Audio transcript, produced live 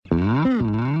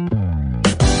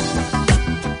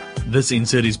This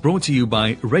insert is brought to you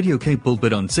by Radio K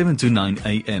Pulpit on 7 to 9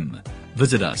 a.m.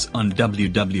 Visit us on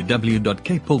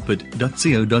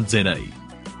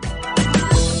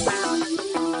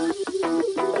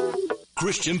www.kpulpit.co.za.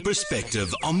 Christian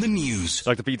perspective on the news.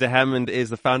 Dr. Peter Hammond is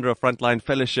the founder of Frontline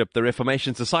Fellowship, the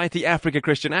Reformation Society, Africa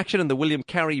Christian Action, and the William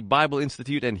Carey Bible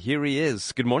Institute. And here he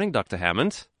is. Good morning, Dr.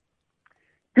 Hammond.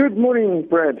 Good morning,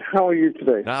 Brad. How are you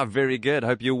today? Very good.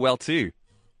 Hope you're well too.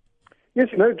 Yes,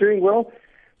 doing well.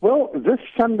 Well, this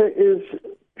Sunday is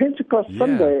Pentecost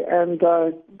Sunday, and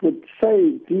I would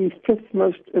say the fifth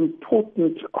most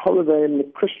important holiday in the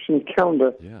Christian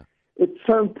calendar. Yeah. It's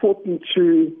so important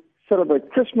to celebrate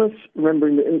Christmas,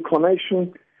 remembering the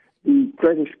Incarnation, the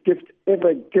greatest gift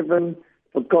ever given.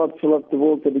 For God so loved the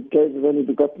world that He gave His only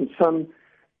begotten Son.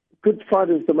 Good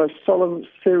Friday is the most solemn,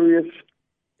 serious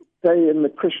day in the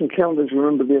Christian calendar.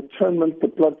 Remember the atonement, the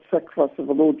blood sacrifice of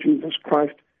the Lord Jesus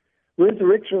Christ.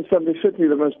 Resurrection Sunday is certainly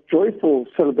the most joyful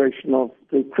celebration of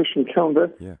the Christian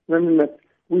calendar. Yeah. Remembering that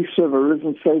we serve a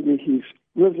risen Savior. He's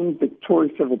risen,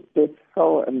 victorious over death,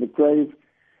 hell, and the grave.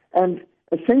 And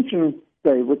Ascension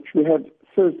Day, which we had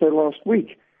Thursday last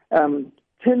week. 10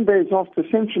 days after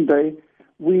Ascension Day,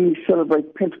 we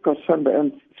celebrate Pentecost Sunday.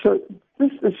 And so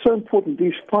this is so important,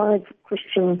 these 5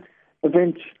 Christian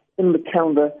events in the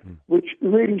calendar, which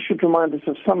really should remind us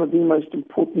of some of the most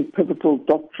important pivotal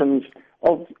doctrines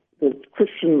of the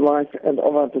Christian life and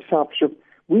of our discipleship.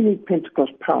 We need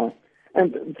Pentecost power.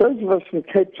 And those of us in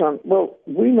Cape Town, well,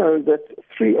 we know that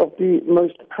 3 of the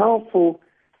most powerful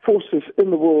forces in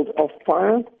the world are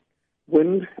fire,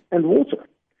 wind, and water.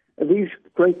 These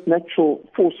great natural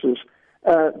forces,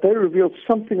 they reveal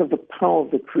something of the power of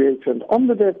the Creator. And on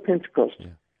the day of Pentecost,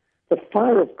 the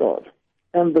fire of God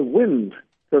and the wind,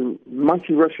 the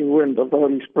mighty rushing wind of the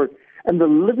Holy Spirit, and the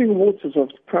living waters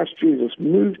of Christ Jesus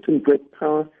moved in great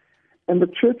power. And the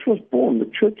church was born. The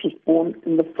church was born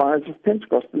in the fires of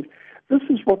Pentecost. And this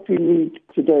is what we need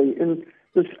today in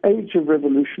this age of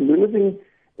revolution. We're living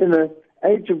in an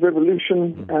age of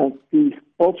revolution. The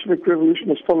Bolshevik Revolution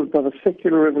was followed by the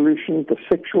secular revolution, the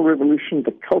sexual revolution,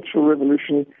 the cultural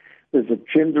revolution. There's a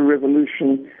gender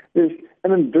revolution. There's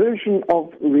an inversion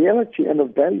of reality and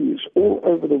of values all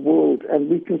over the world. And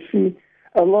we can see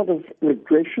a lot of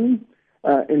regression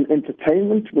in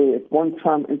entertainment, where at one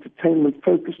time entertainment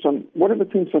focused on whatever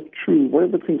things are true,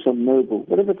 whatever things are noble,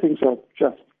 whatever things are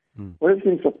just, whatever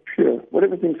things are pure,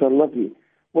 whatever things are lovely,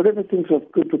 whatever things are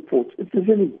of good report. If there's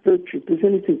any virtue, if there's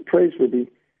anything praiseworthy,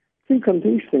 think on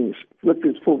these things.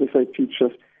 Philippians 4 verse 8 teaches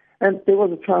us. And there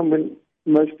was a time when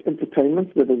most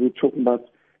entertainment, whether we're talking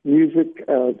about music,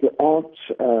 the arts,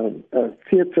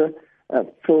 theater,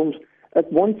 films, at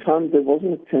one time there was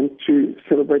an attempt to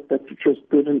celebrate that which was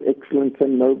good and excellent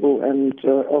and noble and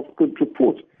of good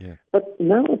report. Yeah. But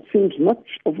now it seems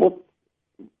much of what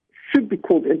should be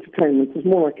called entertainment is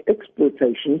more like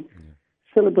exploitation,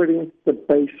 celebrating the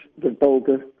base, the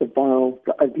vulgar, the vile,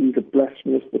 the ugly, the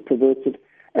blasphemous, the perverted,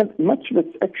 and much of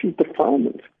it's actually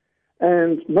defilement.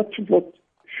 And much of what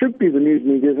should be the news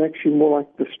media is actually more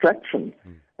like distraction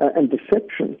and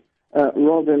deception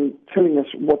rather than telling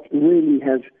us what really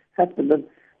has happened. And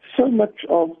so much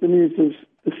of the news is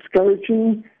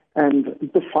discouraging and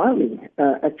defiling,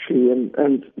 actually.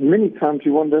 And many times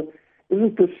you wonder,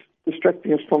 isn't this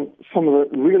distracting us from some of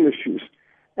the real issues?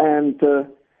 And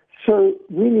so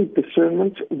we need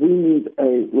discernment. We need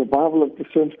a revival of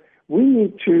discernment. We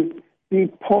need to be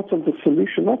part of the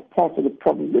solution, not part of the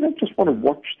problem. We don't just want to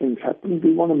watch things happen.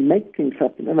 We want to make things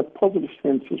happen in a positive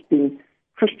sense as being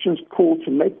Christians called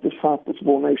to make disciples of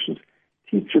all nations,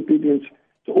 teach obedience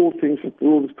to all things that the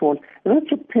Lord has called. And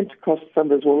that's what Pentecost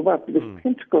Sunday is all about, because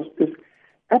Pentecost is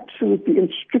absolutely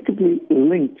inextricably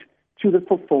linked to the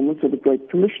fulfillment of the Great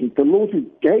Commission. The Lord who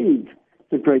gave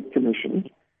the Great Commission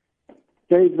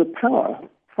gave the power,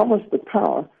 promised the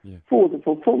power for the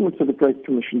fulfillment of the Great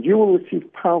Commission. You will receive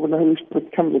power when the Holy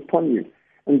Spirit comes upon you,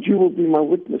 and you will be my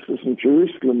witnesses in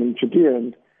Jerusalem and Judea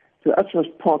and to the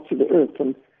uttermost parts of the earth.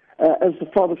 And as the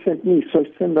Father sent me, so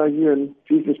send I you. And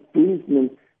Jesus breathed and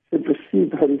said, receive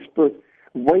the Holy Spirit.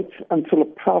 Wait until a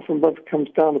power from above comes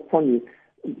down upon you.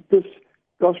 This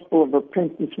gospel of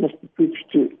repentance must be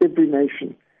preached to every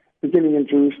nation, beginning in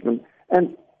Jerusalem.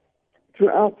 And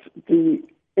throughout the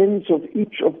ends of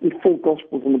each of the 4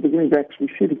 Gospels in the beginning of Acts, we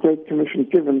see the Great Commission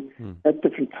given at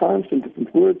different times in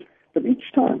different words, but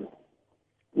each time,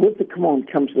 with the command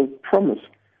comes the promise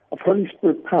of Holy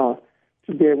Spirit power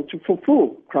to be able to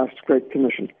fulfill Christ's Great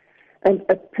Commission. And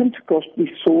at Pentecost, we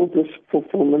saw this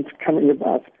fulfillment coming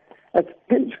about. At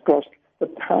Pentecost, the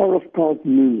power of God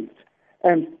moved,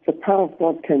 and the power of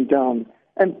God came down.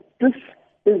 And this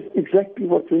is exactly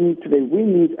what we need today. We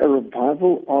need a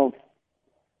revival of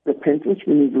repentance.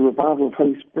 We need a revival of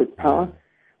Holy Spirit power.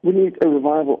 We need a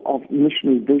revival of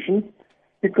missionary vision.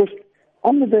 Because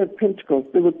on the day of Pentecost,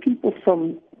 there were people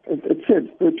from, it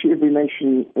said, virtually every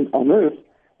nation on earth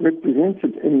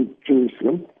represented in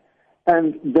Jerusalem,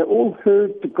 and they all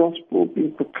heard the gospel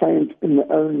being proclaimed in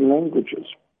their own languages.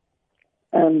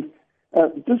 And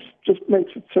this just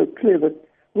makes it so clear that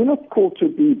we're not called to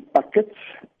be buckets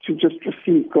to just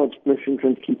receive God's blessings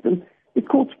and keep them. We're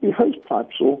called to be hose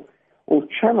pipes or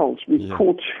channels. We're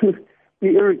called to be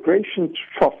irrigation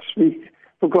troughs.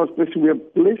 For God's blessing, we are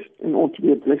blessed in order to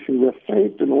be a blessing. We are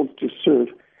saved in order to serve.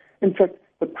 In fact,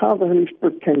 the power of the Holy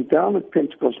Spirit came down at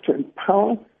Pentecost to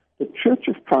empower the Church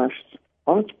of Christ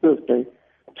on its birthday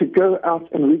to go out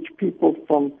and reach people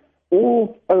from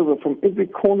all over, from every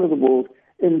corner of the world,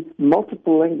 in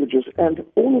multiple languages. And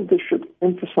all of this should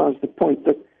emphasize the point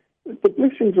that the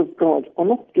blessings of God are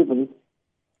not given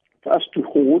for us to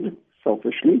hoard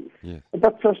selfishly,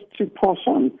 but for us to pass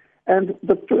on. And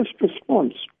the first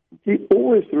response,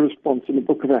 always the response in the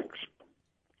book of Acts,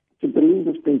 to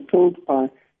believers being filled by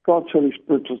God's Holy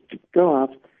Spirit was to go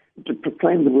out to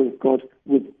proclaim the word of God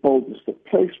with boldness. The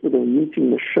place where they were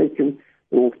meeting was shaken.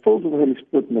 They were filled with the Holy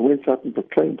Spirit, and they went out and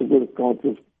proclaimed the word of God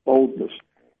with boldness.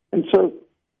 And so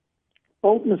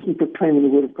boldness in proclaiming the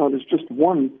word of God is just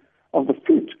one of the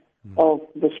fruit of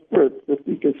the Spirit that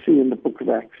we can see in the book of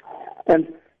Acts.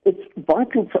 And it's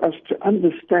vital for us to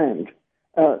understand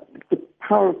the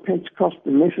power of Pentecost,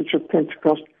 the message of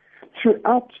Pentecost.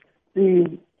 Throughout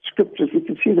the scriptures, we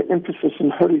can see the emphasis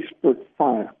on Holy Spirit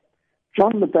fire.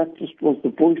 John the Baptist was the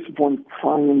voice of one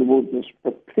crying in the wilderness,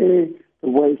 prepare the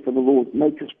way for the Lord,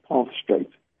 make his path straight.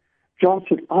 John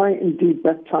said, I indeed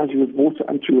baptize you with water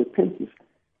unto repentance,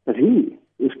 but he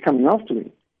who is coming after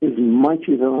me is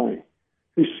mightier than I,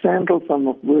 whose sandals I'm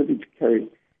not worthy to carry.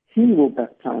 He will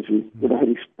baptize you with the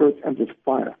Holy Spirit and with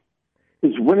fire.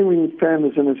 His winnowing fan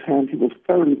is in his hand. He will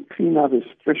thoroughly clean out his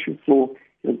threshing floor.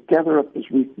 He'll gather up his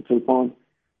wheat into the barn,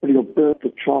 but he'll burn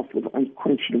the chaff with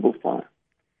unquenchable fire.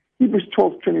 Hebrews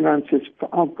 12:29 says, for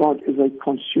our God is a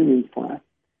consuming fire.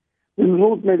 When the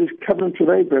Lord made his covenant with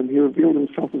Abraham, he revealed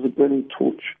himself as a burning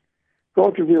torch.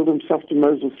 God revealed himself to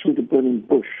Moses through the burning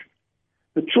bush.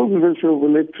 The children of Israel were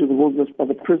led through the wilderness by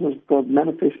the presence of God,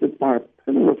 manifested by a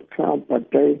pillar of cloud by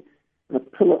day and a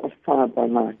pillar of fire by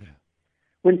night.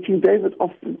 When King David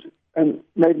offered and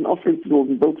made an offering to the Lord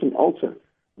and built an altar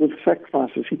with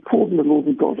sacrifices, he called on the Lord,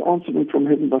 and God answered him from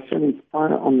heaven by sending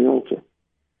fire on the altar.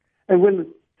 And when the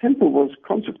temple was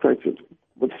consecrated,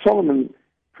 with Solomon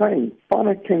praying,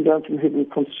 fire came down from heaven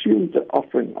and consumed the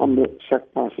offering on the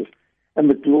sacrifices, and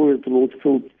the glory of the Lord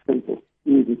filled the temple.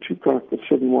 You read in 2 Chronicles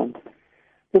 7:1.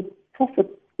 The prophet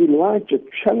Elijah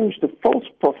challenged the false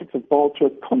prophets of Baal to a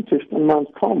contest on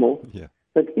Mount Carmel,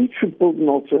 that each should build an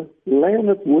altar, lay on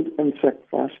it wood and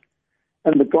sacrifice,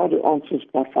 and the God who answers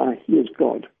by fire, he is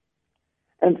God.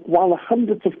 And while the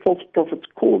hundreds of false prophets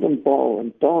called on Baal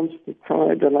and danced and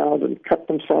cried aloud and cut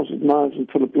themselves with knives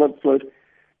until the blood flowed,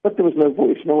 but there was no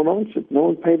voice, no one answered, no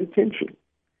one paid attention.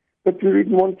 But we read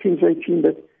in 1 Kings 18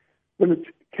 that when it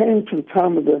came to the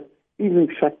time of the evening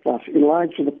sacrifice,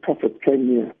 Elijah the prophet came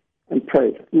near and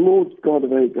prayed, Lord God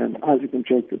of Abraham, Isaac, and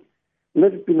Jacob,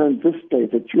 let it be known this day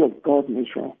that you are God in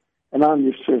Israel, and I am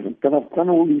your servant, that I've done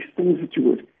all these things that you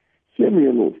would. Hear me,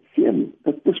 O Lord, hear me,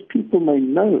 that this people may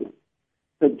know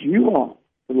that you are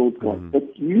the Lord God,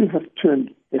 that you have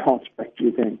turned their hearts back to you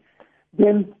again.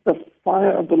 Then the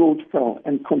fire of the Lord fell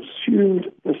and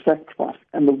consumed the sacrifice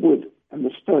and the wood and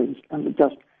the stones and the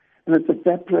dust, and it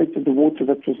evaporated the water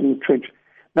that was in the trench.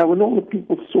 Now, when all the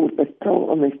people saw it, they fell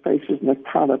on their faces and they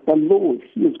cried out, the Lord,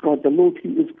 he is God, the Lord, he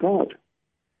is God.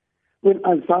 When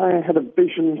Isaiah had a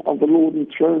vision of the Lord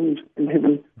enthroned in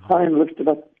heaven, high and lifted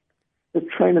up, the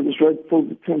train of his robe filled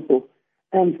the temple,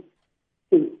 and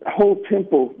the whole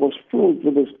temple was filled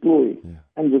with his glory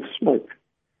and with smoke.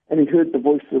 And he heard the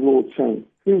voice of the Lord saying,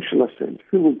 whom shall I send?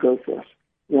 Who will go for us?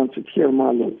 He answered, here am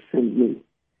I, Lord, send me.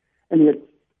 And yet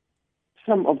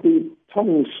some of the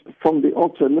tongues from the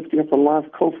altar, lifting up a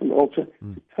live coal from the altar,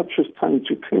 to touch his tongue,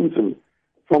 to cleanse him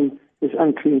from his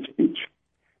unclean speech.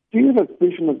 Do you have a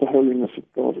vision of the holiness of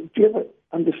God? Do you have an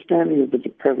understanding of the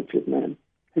depravity of man?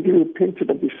 Have you repented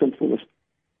of your sinfulness?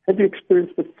 Have you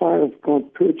experienced the fire of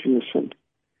God purging your sin?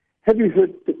 Have you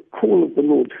heard the call of the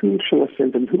Lord? Whom shall I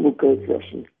send and who will go for us?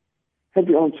 And have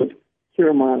you answered, here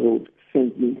am I, Lord,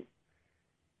 send me?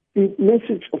 The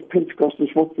message of Pentecost is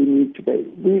what we need today.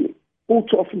 We all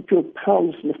too often feel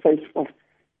powerless in the face of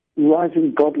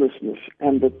rising godlessness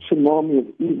and the tsunami of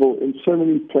evil in so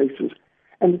many places.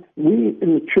 And we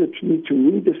in the church need to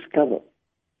rediscover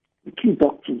the key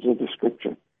doctrines of the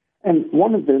Scripture. And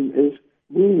one of them is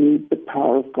we need the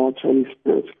power of God's Holy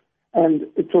Spirit. And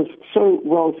it was so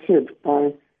well said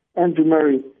by Andrew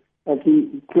Murray,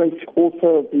 the great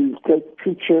author, the great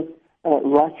preacher,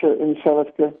 writer in South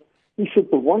Africa. He said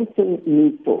the one thing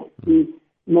needful, the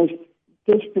most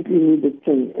desperately needed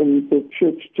thing in the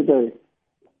church today,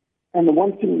 and the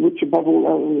one thing which above all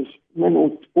others men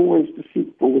ought always to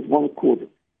seek for with one accord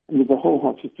and with the whole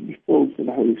heart, is to be filled with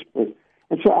the Holy Spirit.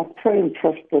 And so I pray and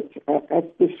trust that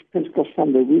at this Pentecost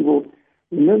Sunday we will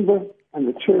remember and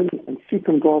return and seek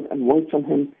on God and wait on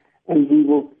Him, and we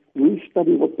will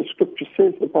restudy what the Scripture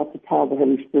says about the power of the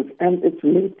Holy Spirit and its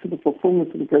link to the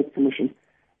fulfillment of the Great Commission.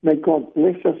 May God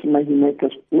bless us and may He make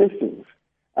us blessings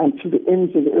to the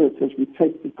ends of the earth as we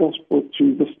take the gospel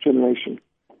to this generation.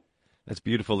 That's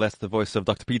beautiful. That's the voice of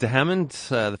Dr. Peter Hammond,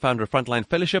 the founder of Frontline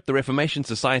Fellowship, the Reformation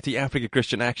Society, Africa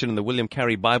Christian Action, and the William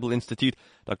Carey Bible Institute.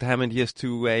 Dr. Hammond, here's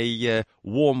to a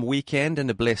warm weekend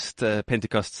and a blessed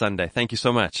Pentecost Sunday. Thank you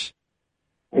so much.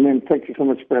 Amen. Thank you so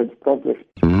much, Brad. God bless.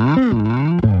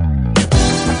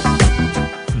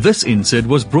 This insert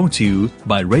was brought to you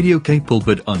by Radio K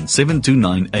Pulpit on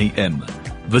 729 AM.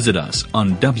 Visit us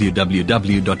on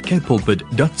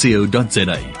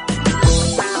www.kpulpit.co.za.